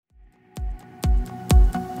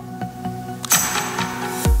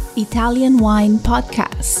Italian Wine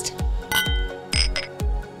Podcast.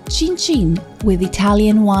 Chin Chin with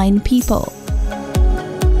Italian wine people.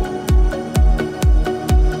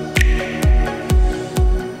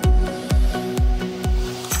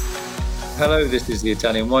 Hello, this is the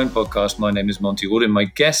Italian Wine Podcast. My name is Monty Wood, my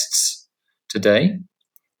guests today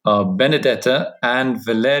are Benedetta and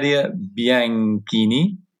Valeria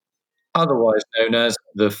Bianchini, otherwise known as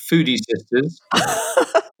the Foodie Sisters.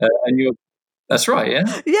 That's right,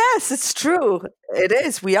 yeah? Yes, it's true. It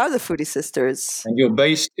is. We are the Foodie Sisters. And you're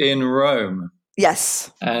based in Rome. Yes.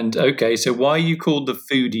 And okay, so why are you called the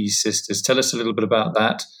Foodie Sisters? Tell us a little bit about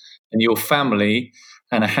that and your family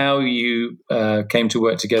and how you came to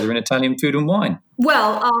work together in Italian food and wine.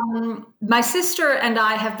 Well, my sister and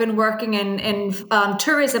I have been working in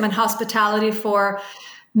tourism and hospitality for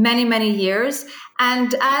many, many years.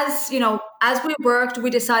 And as we worked, we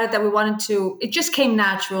decided that we wanted to, it just came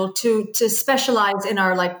natural to specialize in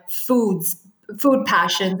our food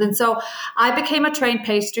passions. And so I became a trained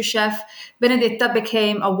pastry chef. Benedetta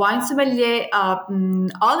became a wine sommelier,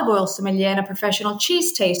 olive oil sommelier, and a professional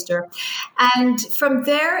cheese taster. And from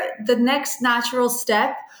there, the next natural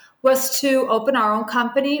step was to open our own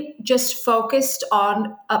company, just focused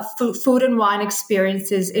on food and wine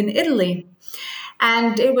experiences in Italy.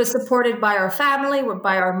 And it was supported by our family,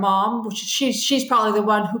 by our mom, which she's probably the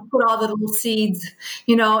one who put all the little seeds,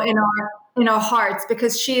 in our hearts,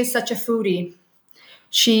 because she is such a foodie.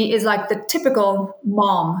 She is like the typical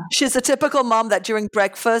mom. She's a typical mom that during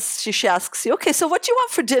breakfast, she asks you, okay, so what do you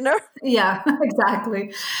want for dinner? Yeah,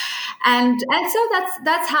 exactly. And so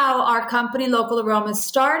that's how our company, Local Aroma,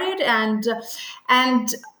 started.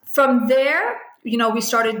 And from there, we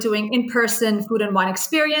started doing in-person food and wine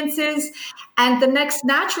experiences. And the next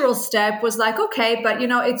natural step was okay, but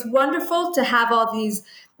it's wonderful to have all these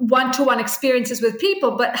one-to-one experiences with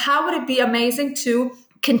people, but how would it be amazing to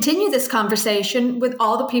continue this conversation with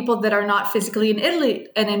all the people that are not physically in Italy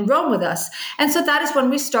and in Rome with us? And so that is when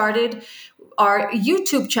we started our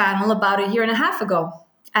YouTube channel about a year and a half ago.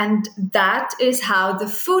 And that is how the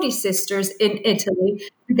Foodie Sisters in Italy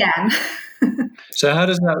began. So how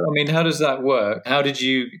does that work? How did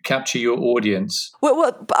you capture your audience?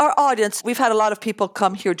 Well, our audience, we've had a lot of people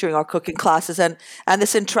come here during our cooking classes, and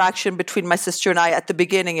this interaction between my sister and I, at the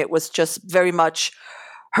beginning, it was just very much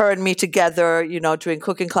her and me together, doing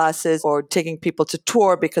cooking classes or taking people to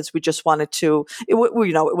tour, because we just wanted to, it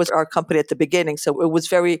was our company at the beginning. So it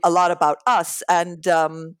was a lot about us. And,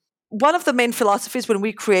 one of the main philosophies when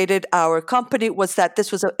we created our company was that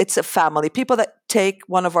it's a family. People that take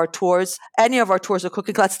one of our tours, any of our tours or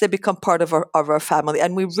cooking classes, they become part of our family.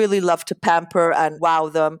 And we really love to pamper and wow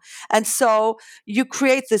them. And so you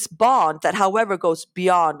create this bond that, however, goes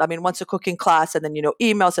beyond. I mean, once a cooking class and then,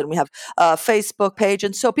 emails, and we have a Facebook page.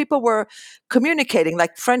 And so people were communicating,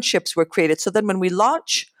 friendships were created. So then when we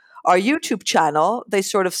launch our YouTube channel, they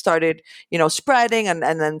sort of started, spreading and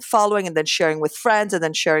then following and then sharing with friends and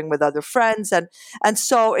then sharing with other friends. And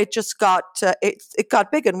so it just got, it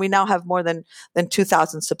got big, and we now have more than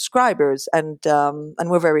 2,000 subscribers, and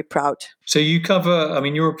we're very proud. So you cover,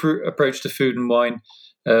 your approach to food and wine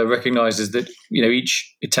recognizes that,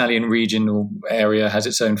 each Italian region or area has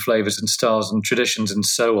its own flavors and styles and traditions and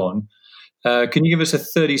so on. Can you give us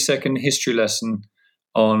a 30-second history lesson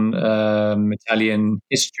on Italian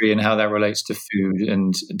history and how that relates to food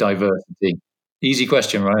and diversity? Easy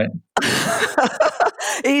question, right?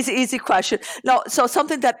 Easy question. No, so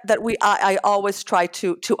something that I always try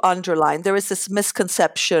to underline. There is this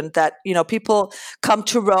misconception that people come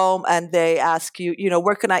to Rome and they ask you,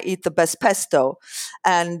 where can I eat the best pesto,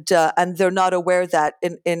 and they're not aware that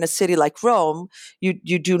in a city like Rome,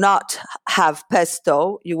 you do not have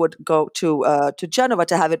pesto. You would go to Genova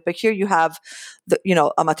to have it, but here you have the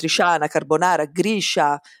amatriciana, carbonara,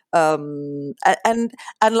 grisha, and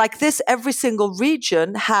like this, every single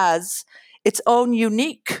region has its own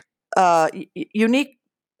unique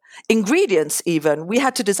ingredients. Even we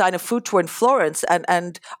had to design a food tour in Florence,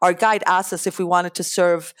 and our guide asked us if we wanted to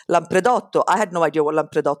serve lampredotto. I had no idea what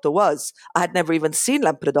lampredotto was. I had never even seen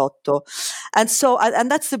lampredotto, and so and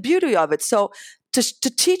that's the beauty of it. So to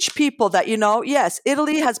teach people that, yes,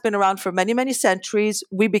 Italy has been around for many, many centuries.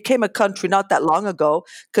 We became a country not that long ago,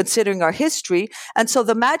 considering our history. And so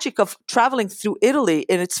the magic of traveling through Italy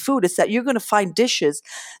in its food is that you're going to find dishes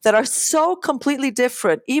that are so completely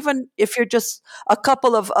different, even if you're just a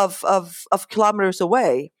couple of kilometers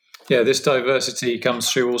away. Yeah, this diversity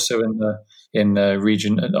comes through also in the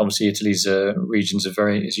region. And obviously, Italy's regions are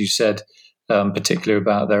very, as you said, particular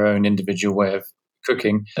about their own individual way of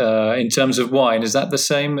cooking. In terms of wine, is that the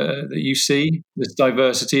same that you see? This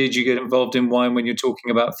diversity? Do you get involved in wine when you're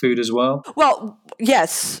talking about food as well? Well,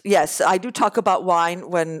 yes, I do talk about wine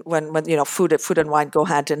when food and wine go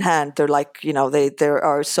hand in hand. They're like they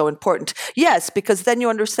are so important. Yes, because then you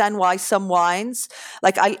understand why some wines.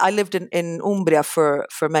 Like I lived in Umbria for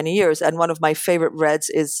many years, and one of my favorite reds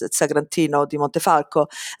is Sagrantino di Montefalco.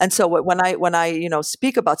 And so when I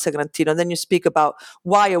speak about Sagrantino, then you speak about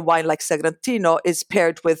why a wine like Sagrantino is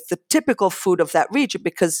paired with the typical food of that region,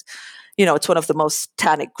 because it's one of the most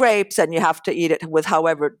tannic grapes, and you have to eat it with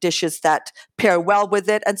however dishes that pair well with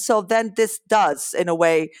it. And so then this does, in a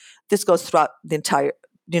way, this goes throughout the entire,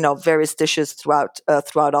 various dishes throughout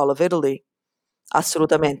all of Italy.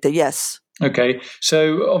 Assolutamente, yes. Okay,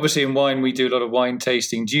 so obviously in wine we do a lot of wine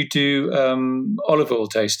tasting. Do you do olive oil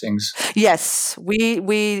tastings? Yes, we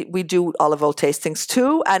do olive oil tastings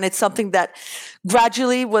too, and it's something that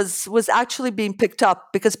gradually was actually being picked up,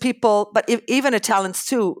 because people, but even Italians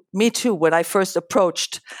too, me too. When I first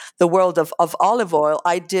approached the world of olive oil,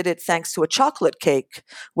 I did it thanks to a chocolate cake,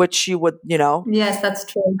 which you would. Yes, that's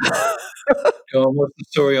true. Go on, what's the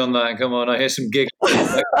story on that? Come on, I hear some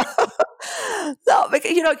giggling. So,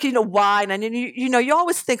 wine, and you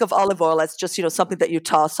always think of olive oil as just something that you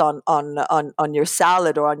toss on your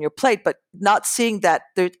salad or on your plate, but not seeing that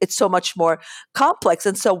it's so much more complex.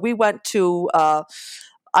 And so we went to.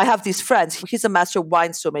 I have these friends. He's a master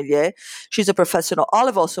wine sommelier. She's a professional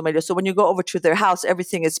olive oil sommelier. So when you go over to their house,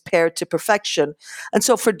 everything is paired to perfection. And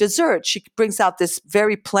so for dessert, she brings out this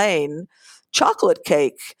very plain chocolate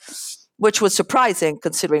cake, which was surprising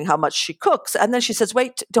considering how much she cooks. And then she says,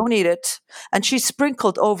 "Wait, don't eat it." And she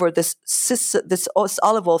sprinkled over this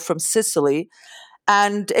olive oil from Sicily.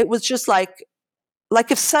 And it was just like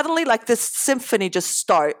if suddenly like this symphony just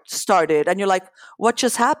started, and you're like, what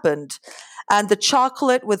just happened? And the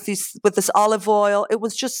chocolate with this olive oil, it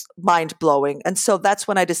was just mind blowing. And so that's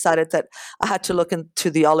when I decided that I had to look into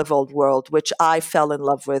the olive oil world, which I fell in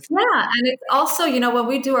love with. Yeah, and it's also, when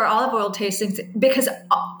we do our olive oil tastings, because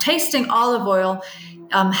tasting olive oil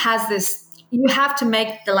has this. You have to make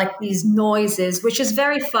these noises, which is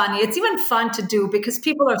very funny. It's even fun to do because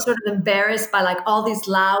people are sort of embarrassed by all these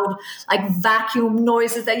loud vacuum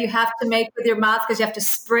noises that you have to make with your mouth, because you have to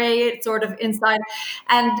spray it sort of inside.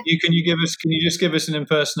 And Can you just give us an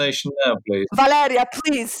impersonation now, please? Valeria,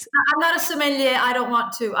 please. I'm not a sommelier. I don't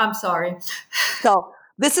want to. I'm sorry. So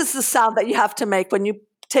this is the sound that you have to make when you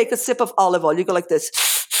take a sip of olive oil. You go like this.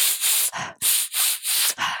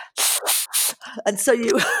 And so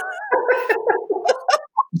you...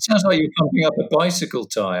 It sounds like you're pumping up a bicycle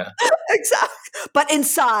tire. Exactly. But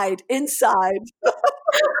inside. And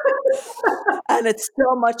it's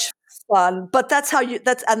so much fun. But that's how you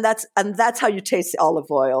taste the olive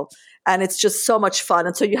oil. And it's just so much fun.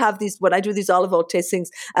 And so you have these, when I do these olive oil tastings,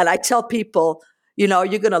 and I tell people, you're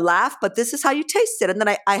going to laugh, but this is how you taste it. And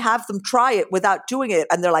then I have them try it without doing it.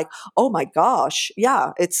 And they're like, oh my gosh.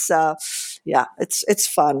 Yeah, it's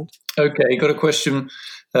fun. Okay, got a question,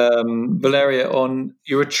 Valeria,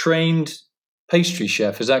 you're a trained pastry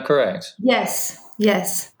chef, is that correct? Yes.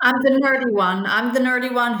 I'm the nerdy one. I'm the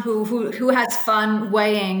nerdy one who has fun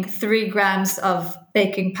weighing 3 grams of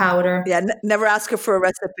baking powder. Yeah, never ask her for a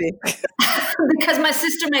recipe. Because my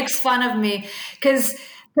sister makes fun of me, because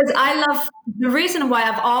I love, the reason why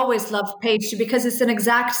I've always loved pastry, because it's an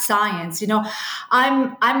exact science.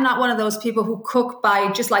 I'm not one of those people who cook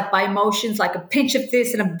by emotions, like a pinch of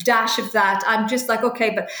this and a dash of that. I'm just like,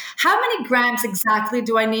 okay, but how many grams exactly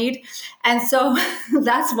do I need? And so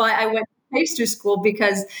that's why I went to pastry school,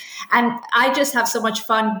 and I just have so much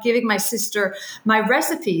fun giving my sister my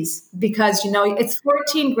recipes, because, it's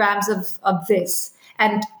 14 grams of this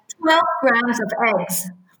and 12 grams of eggs.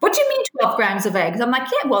 What do you mean 12 grams of eggs? I'm like,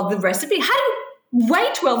 yeah, well, the recipe, how do you weigh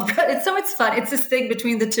 12 grams? So it's fun. It's this thing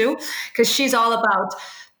between the two, because she's all about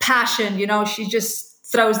passion. She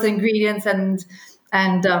just throws the ingredients, and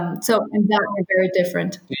so in that we're very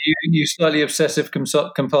different. You slightly obsessive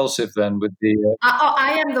compulsive then with the...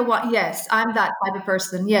 I am the one. Yes, I'm that type of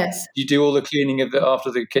person. Yes. You do all the cleaning of after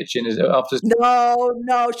the kitchen?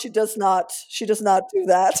 No, she does not. She does not do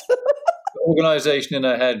that. Organization in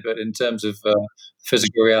her head, but in terms of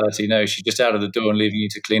physical reality, no, she's just out of the door and leaving you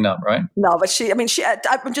to clean up, right? No, but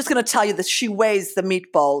I'm just going to tell you this. She weighs the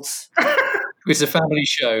meatballs. It's a family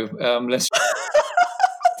show.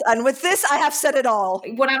 And with this, I have said it all.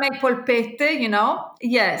 When I make polpette,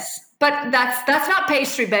 yes. But that's not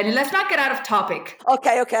pastry, Benny. Let's not get out of topic.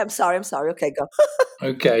 Okay. I'm sorry. Okay, go.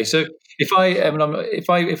 Okay, so if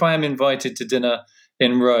I am invited to dinner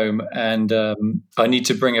in Rome and I need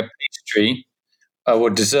to bring a pastry, or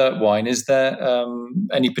dessert wine, is there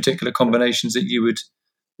any particular combinations that you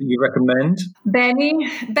recommend?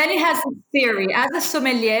 Benny has a theory as a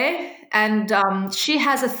sommelier, and she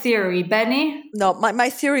has a theory. Benny? No, my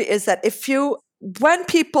theory is that when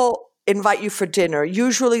people invite you for dinner,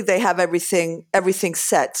 usually they have everything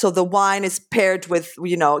set. So the wine is paired with,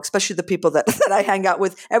 especially the people that, that I hang out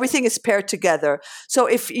with, everything is paired together. So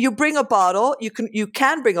if you bring a bottle, you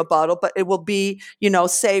can bring a bottle, but it will be,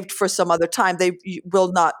 saved for some other time. You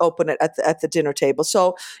will not open it at the dinner table.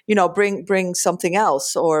 So, bring something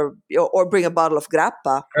else or bring a bottle of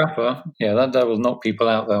grappa. Grappa, yeah, that will knock people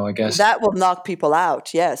out though, I guess. That will knock people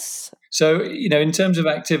out, yes. So, in terms of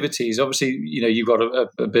activities, obviously, you've got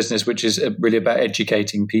a business which is really about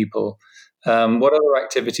educating people. What other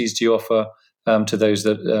activities do you offer to those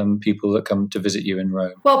people that come to visit you in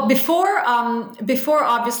Rome? Well, before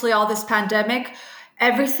obviously all this pandemic,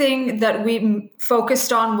 everything that we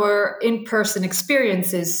focused on were in-person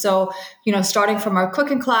experiences. So, starting from our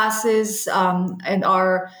cooking classes and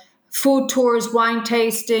our food tours, wine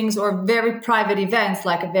tastings, or very private events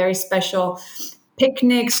like a very special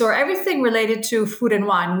picnics or everything related to food and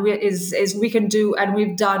wine is we can do, and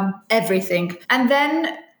we've done everything. And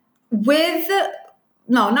then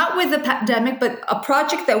not with the pandemic, but a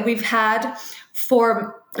project that we've had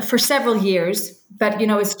for several years. But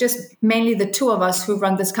it's just mainly the two of us who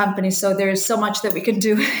run this company, so there's so much that we can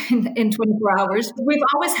do in 24 hours. We've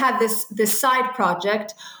always had this side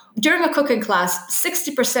project. During a cooking class,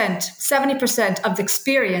 60%, 70% of the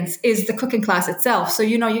experience is the cooking class itself. So,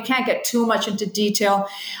 you can't get too much into detail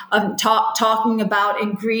talking about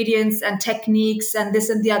ingredients and techniques and this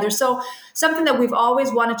and the other. So something that we've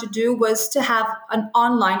always wanted to do was to have an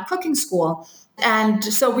online cooking school. And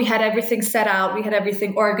so we had everything set out. We had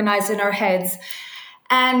everything organized in our heads.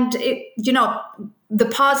 And, the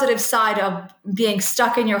positive side of being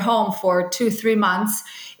stuck in your home for 2-3 months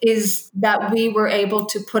is that we were able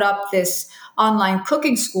to put up this online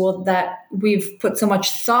cooking school that we've put so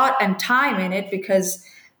much thought and time in it because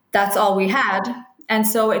that's all we had. And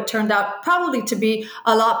so it turned out probably to be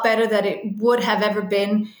a lot better than it would have ever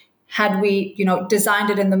been had we, designed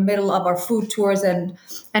it in the middle of our food tours and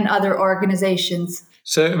other organizations.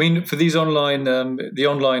 So, for these the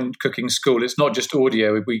online cooking school, it's not just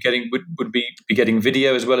audio. Would be getting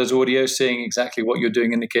video as well as audio, seeing exactly what you're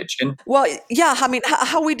doing in the kitchen? Well, yeah.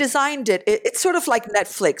 How we designed it's sort of like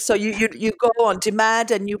Netflix. So you go on demand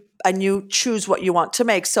and you choose what you want to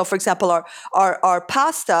make. So, for example, our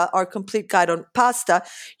pasta, our complete guide on pasta,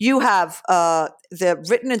 you have the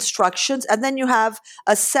written instructions, and then you have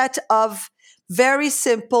a set of very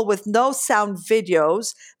simple with no sound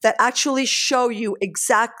videos that actually show you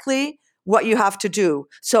exactly what you have to do.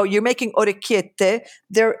 So you're making orecchiette.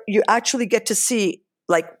 There you actually get to see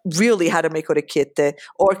like really how to make orecchiette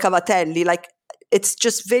or cavatelli. Like it's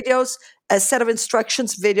just videos, a set of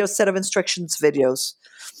instructions, videos, set of instructions, videos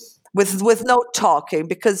with no talking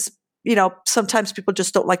because sometimes people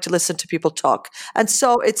just don't like to listen to people talk. And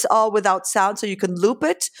so it's all without sound. So you can loop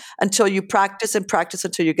it until you practice and practice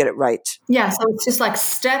until you get it right. Yeah. So it's just like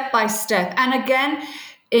step by step. And again,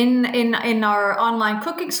 in our online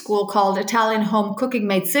cooking school called Italian Home Cooking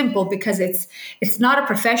Made Simple, because it's not a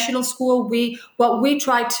professional school. What we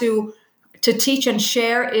try to teach and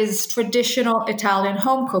share is traditional Italian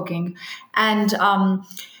home cooking. And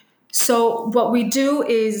so what we do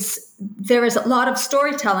is there is a lot of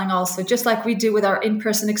storytelling also, just like we do with our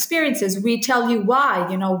in-person experiences. We tell you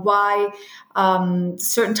why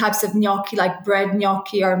certain types of gnocchi, like bread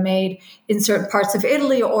gnocchi, are made in certain parts of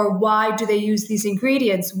Italy, or why do they use these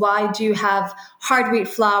ingredients? Why do you have hard wheat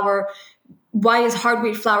flour? Why is hard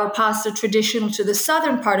wheat flour pasta traditional to the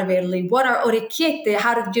southern part of Italy? What are orecchiette?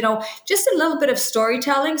 How to, just a little bit of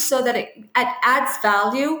storytelling so that it adds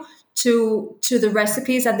value to the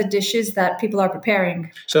recipes and the dishes that people are preparing.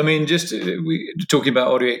 So, just talking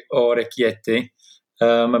about orecchiette,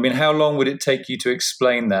 how long would it take you to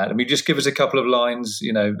explain that? Just give us a couple of lines,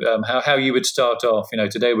 how you would start off.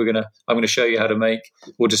 Today I'm going to show you how to make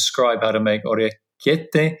or describe how to make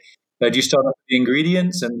orecchiette. Do you start off with the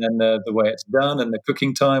ingredients and then the way it's done and the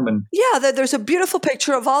cooking time? And yeah, there's a beautiful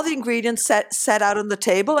picture of all the ingredients set out on the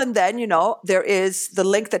table. And then, there is the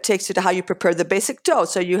link that takes you to how you prepare the basic dough.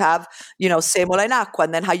 So you have, semola in acqua,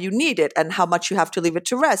 and then how you knead it and how much you have to leave it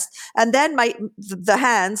to rest. And then my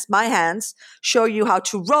hands show you how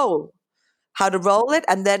to roll it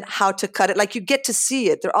and then how to cut it. Like you get to see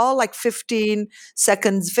it. They're all like 15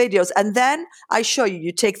 seconds videos. And then I show you,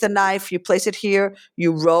 you take the knife, you place it here,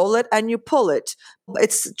 you roll it and you pull it.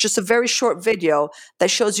 It's just a very short video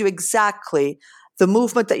that shows you exactly the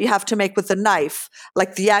movement that you have to make with the knife,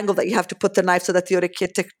 like the angle that you have to put the knife so that the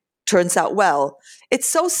orecchiette turns out well. It's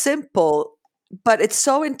so simple, but it's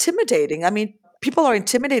so intimidating. I mean, people are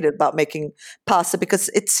intimidated about making pasta because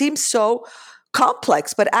it seems so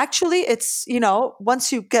complex, but actually it's,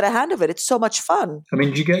 once you get a hand of it, it's so much fun. I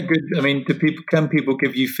mean, do you get good? I mean, can people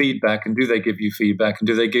give you feedback, and do they give you feedback, and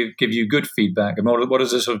do they give you good feedback? And what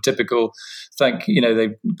is a sort of typical they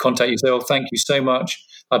contact you, say, "Oh, thank you so much.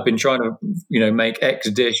 I've been trying to make X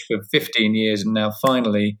dish for 15 years, and now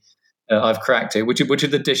finally I've cracked it." Which are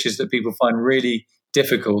the dishes that people find really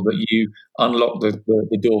difficult that you unlock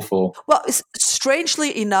the door for? Well,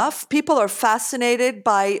 strangely enough, people are fascinated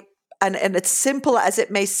by, and it's simple as it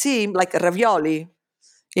may seem, like ravioli.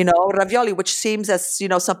 Ravioli, which seems as,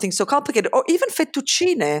 something so complicated, or even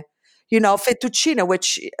fettuccine,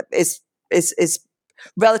 which is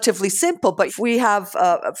relatively simple. But we have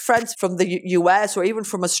friends from the US or even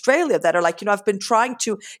from Australia that are like, I've been trying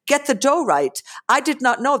to get the dough right. I did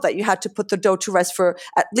not know that you had to put the dough to rest for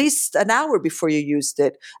at least an hour before you used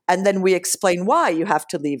it. And then we explain why you have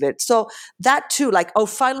to leave it. So that too, like, oh,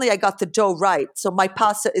 finally I got the dough right. So my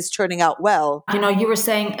pasta is turning out well. You were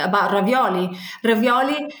saying about ravioli.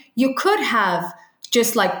 Ravioli, you could have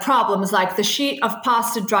just like problems, like the sheet of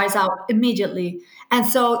pasta dries out immediately. And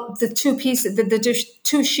so the two pieces, the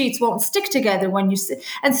two sheets won't stick together when you sit.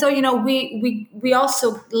 And so, we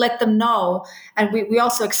also let them know, and we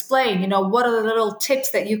also explain, what are the little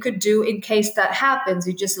tips that you could do in case that happens.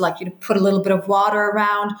 You just put a little bit of water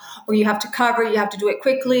around, or you have to cover, you have to do it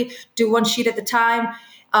quickly, do one sheet at a time.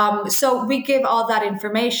 So we give all that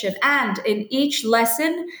information. And in each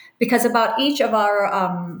lesson, because about each of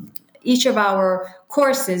our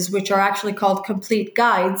courses, which are actually called complete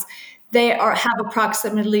guides, have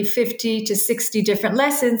approximately 50 to 60 different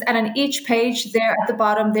lessons. And on each page there at the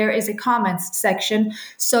bottom, there is a comments section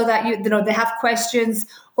so that they have questions,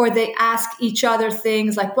 or they ask each other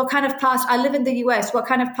things like, what kind of pasta? I live in the US. What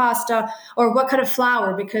kind of pasta or what kind of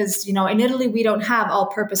flour? Because, in Italy, we don't have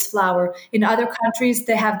all-purpose flour. In other countries,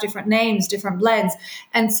 they have different names, different blends.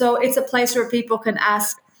 And so it's a place where people can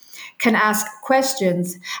ask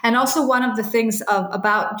questions. And also one of the things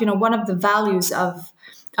about one of the values of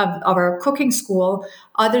our cooking school,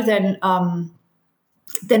 other than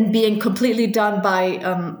being completely done by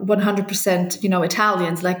 100%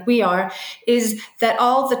 Italians like we are, is that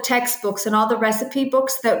all the textbooks and all the recipe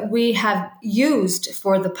books that we have used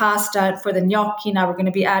for the pasta, for the gnocchi, now we're going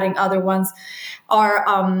to be adding other ones,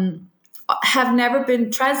 have never been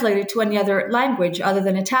translated to any other language other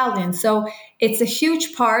than Italian. So it's a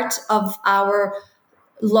huge part of our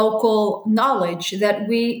local knowledge that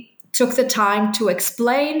we took the time to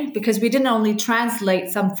explain, because we didn't only translate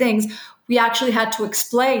some things, we actually had to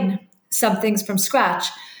explain some things from scratch,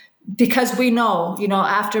 because we know,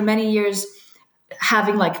 after many years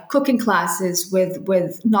having like cooking classes with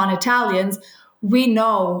non-Italians, we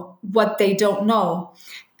know what they don't know.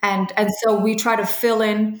 And so we try to fill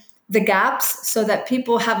in the gaps so that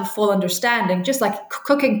people have a full understanding, just like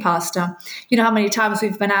cooking pasta. You know how many times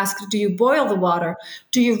we've been asked, do you boil the water?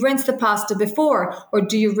 Do you rinse the pasta before? Or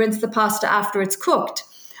do you rinse the pasta after it's cooked?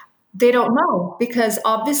 They don't know, because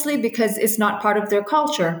it's not part of their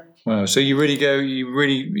culture. Wow. So you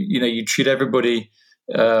treat everybody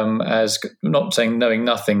as, not saying knowing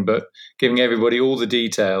nothing, but giving everybody all the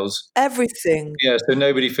details. Everything. Yeah, so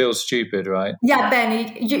nobody feels stupid, right? Yeah,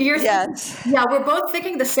 Benny, you're yes. Yeah, we're both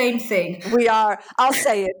thinking the same thing. We are. I'll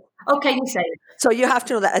say it. Okay, you say it. So you have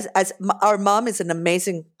to know that as our mom is an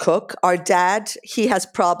amazing cook. Our dad, he has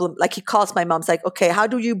problem. Like, he calls my mom's like, okay, how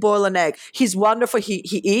do you boil an egg? He's wonderful. He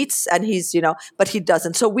eats, and he's, but he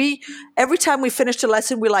doesn't. So every time we finish the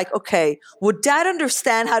lesson, we're like, okay, would dad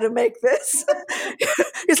understand how to make this?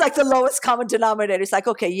 It's like the lowest common denominator. It's like,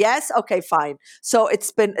 okay, yes. Okay, fine. So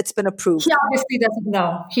it's been approved. He obviously doesn't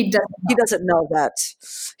know. He doesn't know that.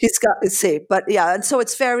 He's got to see. But yeah. And so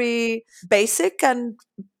it's very basic and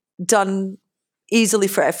done easily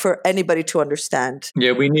for anybody to understand.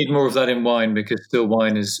 Yeah, we need more of that in wine, because still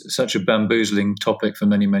wine is such a bamboozling topic for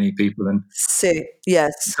many, many people. And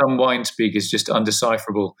yes, some wine speak is just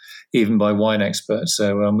undecipherable, even by wine experts.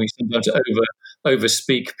 So we sometimes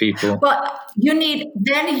overspeak people. Well, you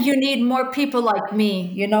need more people like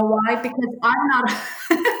me. You know why? Because I'm not.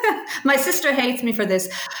 My sister hates me for this,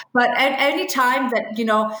 but at any time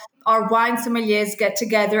that our wine sommeliers get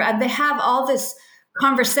together and they have all this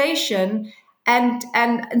conversation. And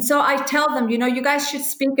so I tell them, you guys should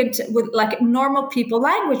speak with like normal people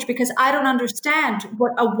language, because I don't understand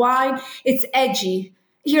what a wine. It's edgy.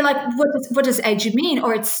 You're like, what does edgy mean?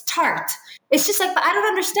 Or it's tart. It's just like, but I don't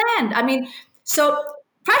understand. I mean, so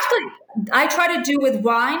practically, I try to do with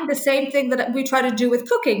wine the same thing that we try to do with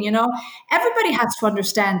cooking. Everybody has to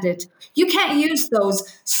understand it. You can't use those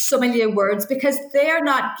sommelier words because they are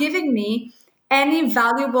not giving me any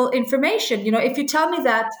valuable information. If you tell me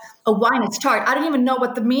that a wine is tart, I don't even know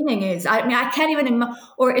what the meaning is. I mean, I can't even,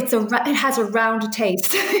 or it has a round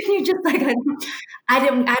taste. You just like, I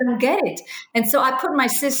don't get it. And so I put my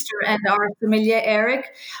sister and our sommelier Eric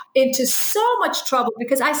into so much trouble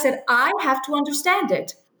because I said, I have to understand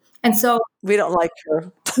it. And so We don't like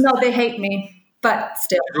her. no, they hate me, but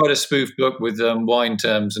still. Write a spoof book with wine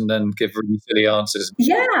terms and then give really silly answers.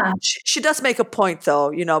 Yeah. She does make a point, though.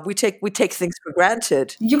 We take things for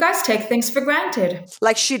granted, You guys take things for granted.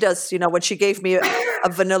 like she does. When she gave me a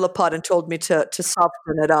vanilla pot and told me to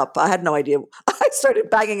soften it up, I had no idea. I started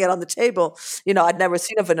banging it on the table. I'd never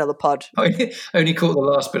seen a vanilla pot. I only caught the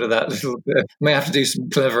last bit of that little bit. May have to do some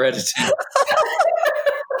clever editing.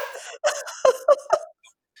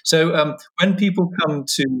 So when people come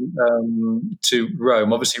to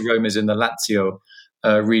Rome, obviously Rome is in the Lazio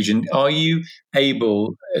region. Are you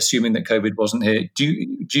able, assuming that COVID wasn't here, do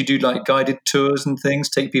you do like guided tours and things?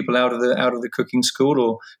 Take people out of the cooking school,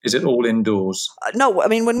 or is it all indoors? No, I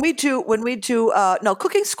mean when we do no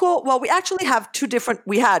cooking school. Well, we actually have two different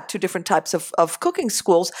types of cooking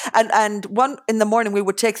schools, and one in the morning we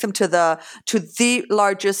would take them to the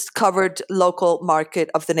largest covered local market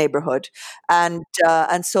of the neighborhood, and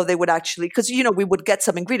so they would actually, because we would get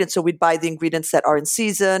some ingredients, so we'd buy the ingredients that are in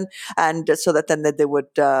season, and so that then they would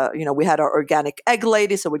we had our organic egg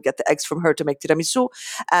lady, so we'd get the eggs from her to make tiramisu,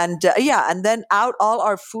 and and then out all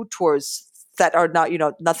our food tours that are not,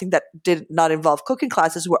 nothing that did not involve cooking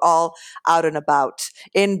classes, were all out and about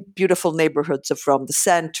in beautiful neighborhoods of Rome, the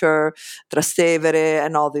center, Trastevere,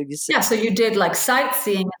 and all these. Yeah, so you did like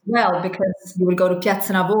sightseeing as well, because you would go to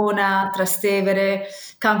Piazza Navona, Trastevere,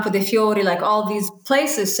 Campo dei Fiori, like all these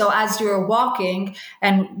places. So as you were walking,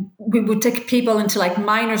 and we would take people into like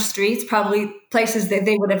minor streets, probably places that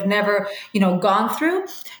they would have never, gone through,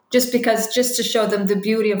 just to show them the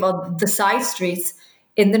beauty of all the side streets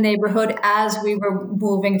in the neighborhood as we were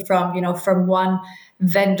moving from one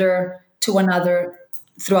vendor to another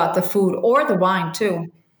throughout the food or the wine too.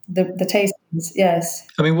 The tastings, yes.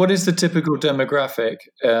 I mean, what is the typical demographic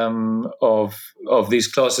of these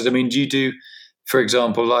classes? I mean, do you do, for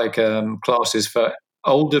example, like classes for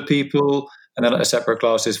older people and then separate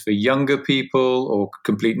classes for younger people, or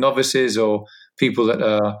complete novices, or people that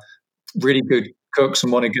are really good cooks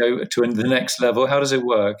and want to go to the next level? How does it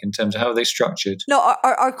work in terms of how are they structured? No,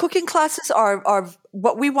 our cooking classes are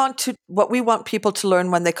what we want people to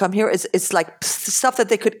learn when they come here is like stuff that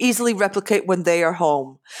they could easily replicate when they are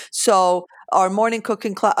home. So our morning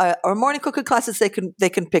cooking classes, they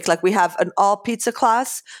can pick. Like we have an all pizza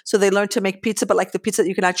class, so they learn to make pizza, but like the pizza that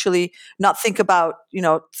you can actually not think about,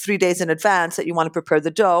 3 days in advance that you want to prepare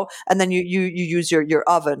the dough, and then you use your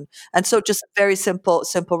oven. And so just very simple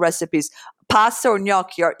recipes. Pasta or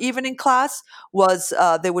gnocchi. Our evening class was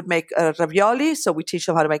they would make ravioli, so we teach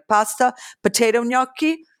them how to make pasta, potato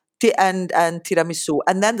gnocchi, and tiramisu,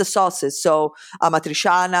 and then the sauces. So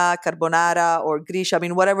matriciana, carbonara, or grisha. I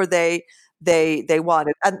mean, whatever they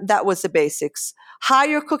wanted, and that was the basics.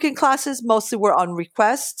 Higher cooking classes mostly were on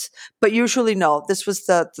request, but usually no. This was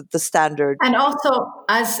the standard. And also,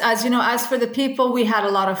 as you know, as for the people, we had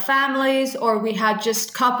a lot of families, or we had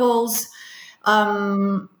just couples.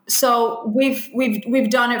 So we've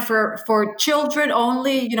done it for children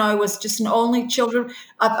only. It was just an only children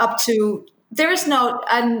up to. There is no,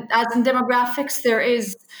 and as in demographics, there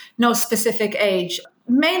is no specific age.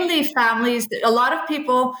 Mainly families. A lot of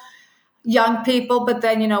people, young people, but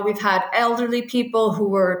then we've had elderly people who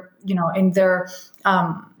were in their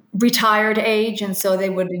retired age, and so they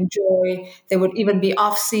would enjoy. They would even be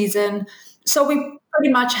off season. So we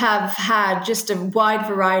pretty much have had just a wide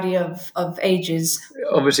variety of ages.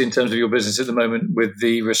 Obviously, in terms of your business at the moment, with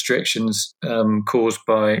the restrictions caused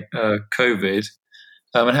by COVID,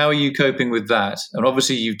 and how are you coping with that? And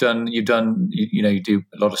obviously, you do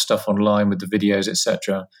a lot of stuff online with the videos,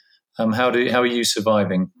 etc. How are you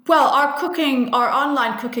surviving? Well, our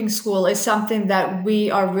online cooking school is something that we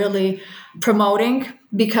are really promoting,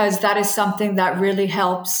 because that is something that really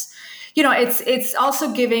helps. It's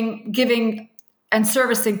also giving and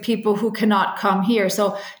servicing people who cannot come here.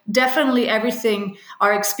 So definitely everything,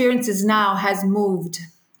 our experiences now has moved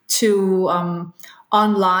to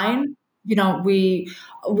online. We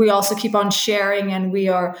also keep on sharing, and we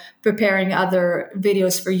are preparing other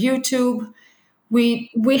videos for YouTube.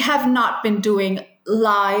 We have not been doing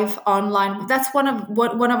live online. That's one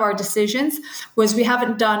of our decisions, was we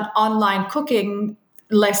haven't done online cooking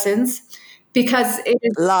lessons because it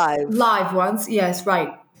is Live. live ones. Yes,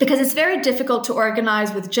 right. Because it's very difficult to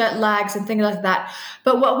organize with jet lags and things like that.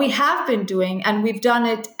 But what we have been doing, and we've done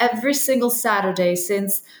it every single Saturday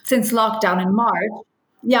since lockdown in March.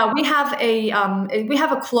 Yeah, we have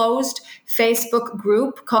a closed Facebook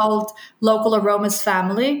group called Local Aromas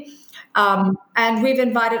Family. And we've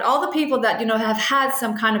invited all the people that have had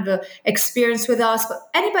some kind of a experience with us, but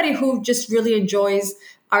anybody who just really enjoys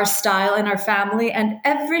our style and our family. And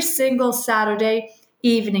every single Saturday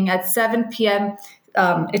evening at 7 p.m.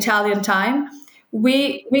 Italian time,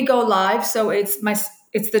 we go live. So it's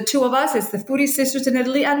the two of us, it's the foodie sisters in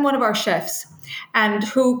Italy, and one of our chefs, and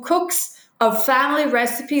who cooks a family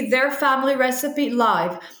recipe, their family recipe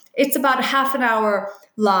live. It's about a half an hour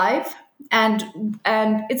live, and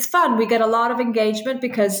it's fun. We get a lot of engagement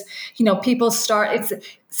because people start. It's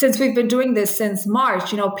since we've been doing this since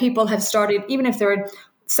March. People have started, even if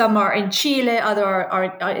some are in Chile, other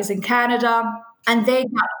is in Canada, and they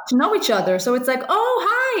got to know each other. So it's like, oh,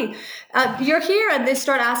 hi, you're here, and they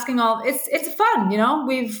start asking all. It's fun,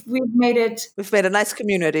 We've made it. We've made a nice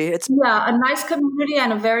community. It's A nice community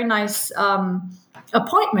and a very nice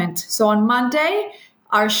appointment. So on Monday,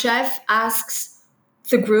 our chef asks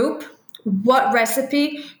the group what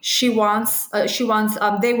recipe she wants.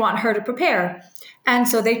 They want her to prepare, and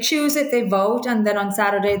so they choose it. They vote, and then on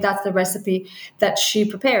Saturday, that's the recipe that she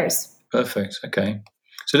prepares. Perfect. Okay.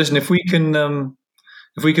 So listen, if we can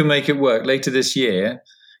make it work later this year,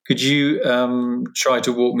 could you try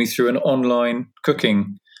to walk me through an online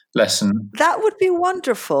cooking lesson? That would be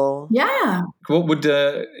wonderful. Yeah. What would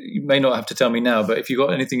you may not have to tell me now, but if you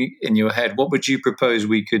got anything in your head, what would you propose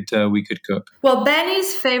we could cook? Well,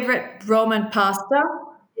 Benny's favorite Roman pasta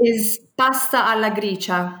is pasta alla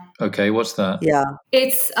gricia. Okay, what's that? Yeah.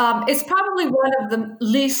 It's probably one of the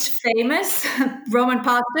least famous Roman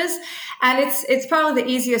pastas, and it's probably the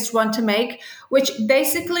easiest one to make, which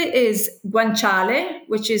basically is guanciale,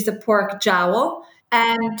 which is the pork jowl,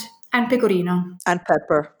 and pecorino. And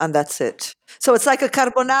pepper, and that's it. So it's like a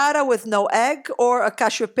carbonara with no egg, or a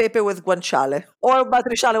cacio e pepe with guanciale, or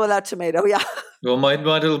matriciale without tomato. Yeah. Well, my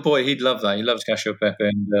little boy, he'd love that. He loves cashew pepper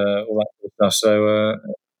and all that sort of stuff. So,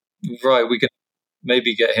 right, we can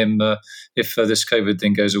maybe get him if this COVID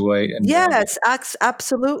thing goes away. And Yes,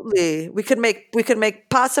 absolutely. We can make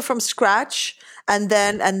pasta from scratch, and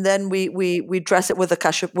then we dress it with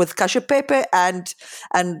cacio pepe and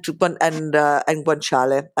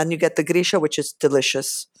guanciale, and you get the grisha, which is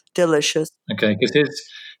delicious. Okay, because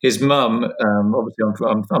his mum, obviously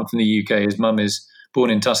I'm from the UK. His mum is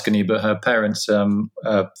born in Tuscany, but her parents from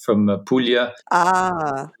Puglia.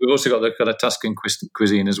 Ah, We've also got the kind of Tuscan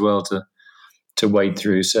cuisine as well to wade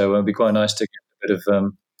through. So it'd be quite nice to get a bit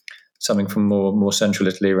of something from more central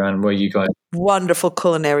Italy around where you guys. wonderful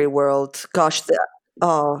culinary world. Gosh,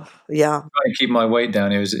 oh yeah. Trying to keep my weight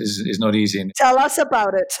down here is not easy. Tell us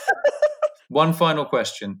about it. One final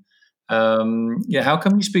question. How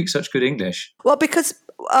come you speak such good English? Well, because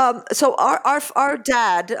so our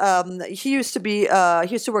dad, he used to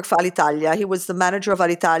work for Alitalia. He was the manager of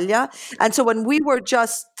Alitalia, and so when we were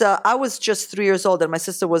I was just 3 years old, and my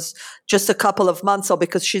sister was just a couple of months old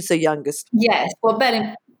because she's the youngest. Yes. Well,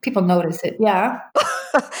 Benny, people notice it. Yeah.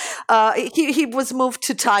 He was moved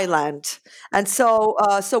to Thailand, and so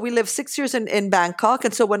we lived 6 years in Bangkok.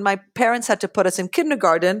 And so when my parents had to put us in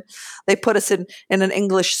kindergarten, they put us in an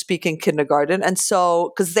English speaking kindergarten, and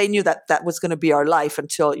so because they knew that was going to be our life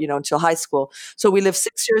until high school. So we lived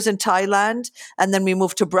 6 years in Thailand, and then we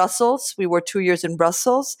moved to Brussels. We were 2 years in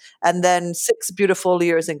Brussels, and then 6 beautiful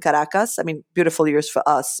years in Caracas. I mean, beautiful years for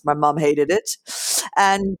us. My mom hated it,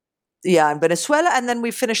 and yeah, in Venezuela, and then we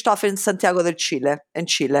finished off in Santiago de Chile, in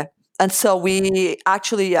Chile. And so we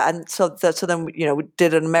actually, so then we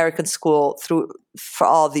did an American school for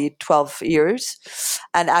all the 12 years,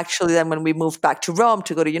 and actually then when we moved back to Rome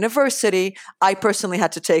to go to university, I personally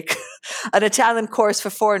had to take an Italian course for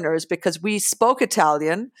foreigners because we spoke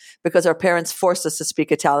Italian because our parents forced us to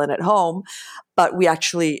speak Italian at home, but we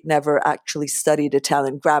actually never actually studied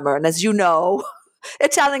Italian grammar, and as you know,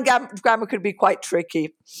 Italian grammar could be quite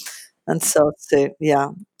tricky. And so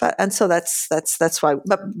that's why.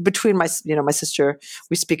 But between my sister,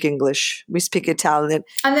 we speak English, we speak Italian,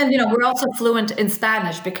 and then we're also fluent in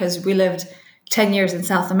Spanish because we lived 10 years in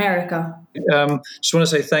South America. Just want to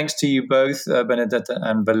say thanks to you both, Benedetta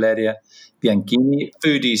and Valeria Bianchini,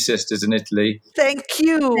 foodie sisters in Italy. Thank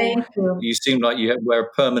you. Thank you. You seem like you wear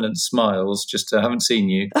permanent smiles. Just haven't seen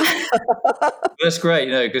you. That's great,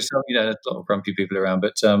 because there's a lot of grumpy people around.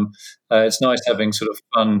 But it's nice having sort of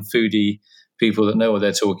fun foodie people that know what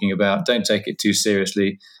they're talking about. Don't take it too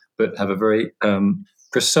seriously, but have a very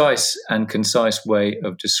precise and concise way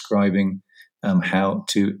of describing how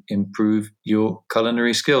to improve your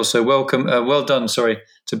culinary skills. So well done, to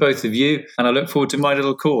both of you, and I look forward to my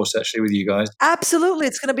little course actually with you guys. Absolutely,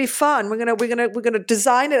 it's going to be fun. We're gonna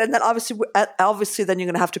design it, and then obviously then you're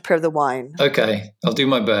going to have to pair the wine. Okay, I'll do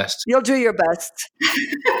my best. You'll do your best.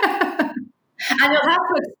 And you'll have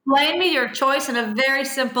to explain me your choice in a very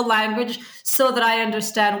simple language so that I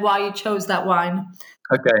understand why you chose that wine.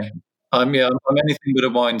 Okay. I'm anything but a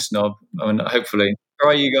wine snob. I mean, hopefully. All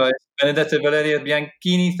right, you guys. Benedetta, Valeria,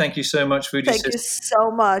 Bianchini, thank you so much for Thank you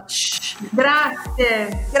so much.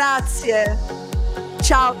 Grazie. Grazie.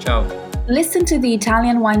 Ciao. Ciao. Listen to the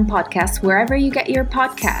Italian Wine Podcast wherever you get your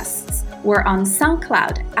podcasts. We're on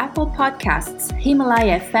SoundCloud, Apple Podcasts,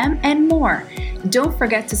 Himalaya FM, and more. Don't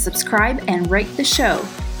forget to subscribe and rate the show.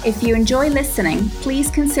 If you enjoy listening,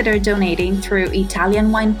 please consider donating through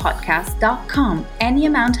ItalianWinePodcast.com. Any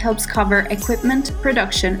amount helps cover equipment,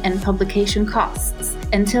 production, and publication costs.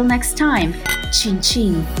 Until next time, cin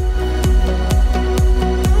cin.